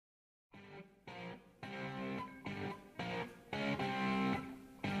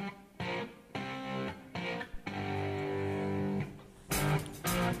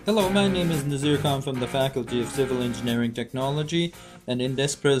Hello, my name is Nazeer from the Faculty of Civil Engineering Technology, and in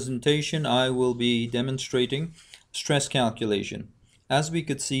this presentation I will be demonstrating stress calculation. As we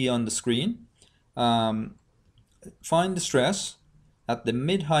could see on the screen, find the stress at the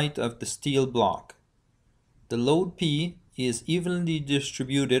mid-height of the steel block. The load P is evenly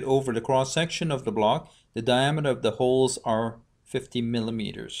distributed over the cross-section of the block. The diameter of the holes are 50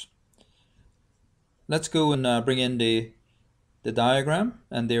 millimeters. Let's go and bring in the diagram,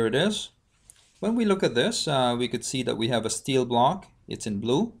 and there it is. When we look at this, we could see that we have a steel block. It's in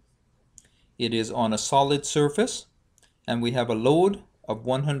blue. It is on a solid surface, and we have a load of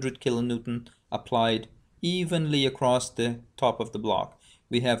 100 kilonewton applied evenly across the top of the block.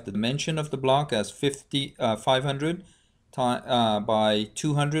 We have the dimension of the block as 500 by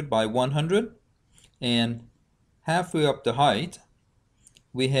 200 by 100, and halfway up the height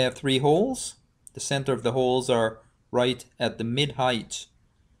we have 3 holes. The center of the holes are right at the mid-height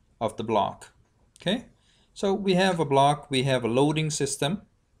of the block. Okay, so we have a block, we have a loading system,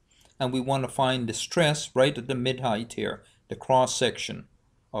 and we want to find the stress right at the mid-height here, the cross-section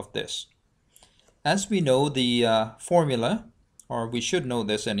of this. As we know, the formula, or we should know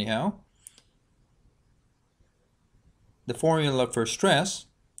this anyhow, the formula for stress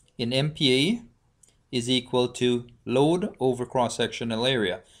in MPa is equal to load over cross-sectional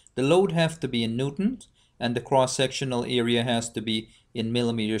area. The load has to be in newtons, and the cross-sectional area has to be in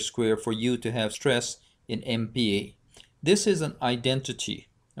millimeters square for you to have stress in MPa. This is an identity,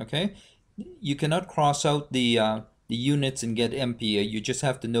 okay? You cannot cross out the units and get MPa. You just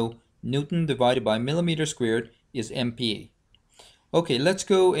have to know Newton divided by millimeter squared is MPa. Okay, let's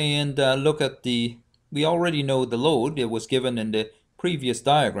go and look at we already know the load. It was given in the previous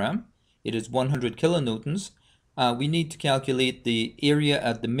diagram. It is 100 kilonewtons. We need to calculate the area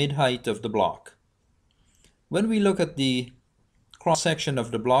at the mid-height of the block. When we look at the cross-section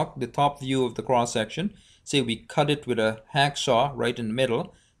of the block, the top view of the cross-section, say we cut it with a hacksaw right in the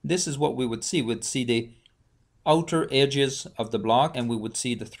middle, this is what we would see. We'd see the outer edges of the block, and we would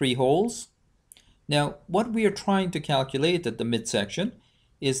see the 3 holes. Now, what we are trying to calculate at the midsection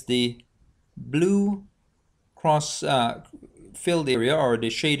is the blue cross-filled area, or the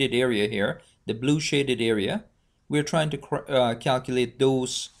shaded area here, the blue shaded area. We're trying to calculate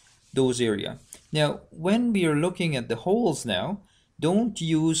those area. Now, when we are looking at the holes now, don't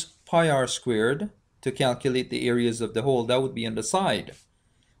use pi r squared to calculate the areas of the hole. That would be on the side.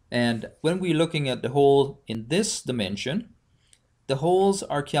 And when we're looking at the hole in this dimension, the holes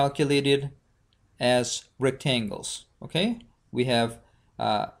are calculated as rectangles. Okay? We have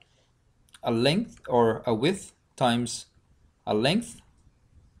a length or a width times a length,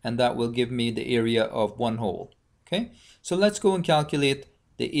 and that will give me the area of one hole. Okay? So let's go and calculate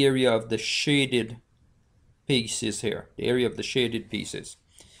the area of the shaded pieces here, the area of the shaded pieces.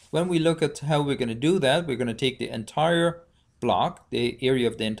 When we look at how we're going to do that, we're going to take the entire block, the area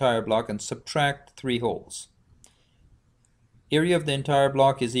of the entire block, and subtract 3 holes. Area of the entire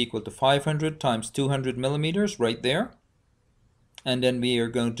block is equal to 500 times 200 millimeters right there. And then we are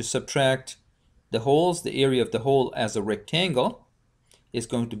going to subtract the holes. The area of the hole as a rectangle is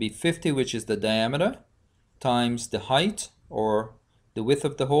going to be 50, which is the diameter, times the height or the width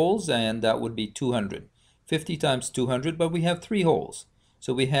of the holes, and that would be 200. 50 times 200, but we have 3 holes,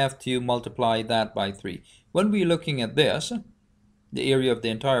 so we have to multiply that by 3. When we're looking at this, the area of the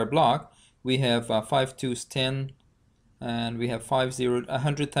entire block, we have 5 2s 10, and we have 5 0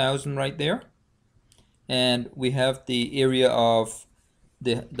 100,000 right there, and we have the area of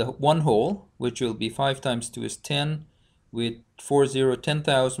the one hole, which will be 5 times 2 is 10, with 4 0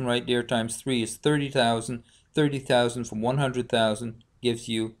 10,000 right there, times 3 is 30,000. 30,000 from 100,000 gives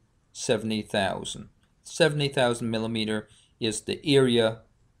you 70,000. 70,000 millimeter is the area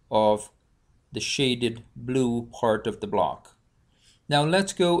of the shaded blue part of the block. Now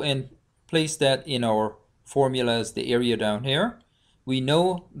let's go and place that in our formula as the area down here. We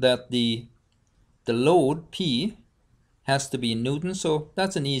know that the load P has to be in newtons, so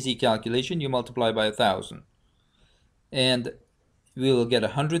that's an easy calculation. You multiply by 1,000. And we will get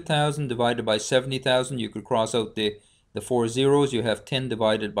 100,000 divided by 70,000. You could cross out the 4 zeros. You have 10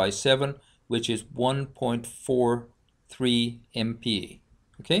 divided by 7, which is 1.43 MPa.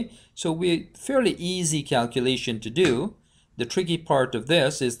 Okay, so fairly easy calculation to do. The tricky part of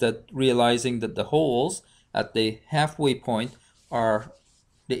this is that realizing that the holes at the halfway point are,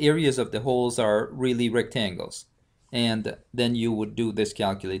 the areas of the holes are really rectangles. And then you would do this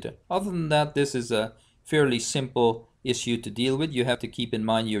calculator. Other than that, this is a fairly simple issue to deal with. You have to keep in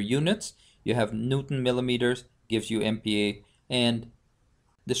mind your units. You have Newton millimeters, gives you MPa, and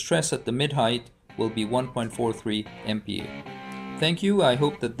the stress at the mid-height will be 1.43 MPa. thank you. I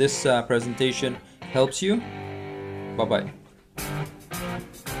hope that this presentation helps you. Bye-bye.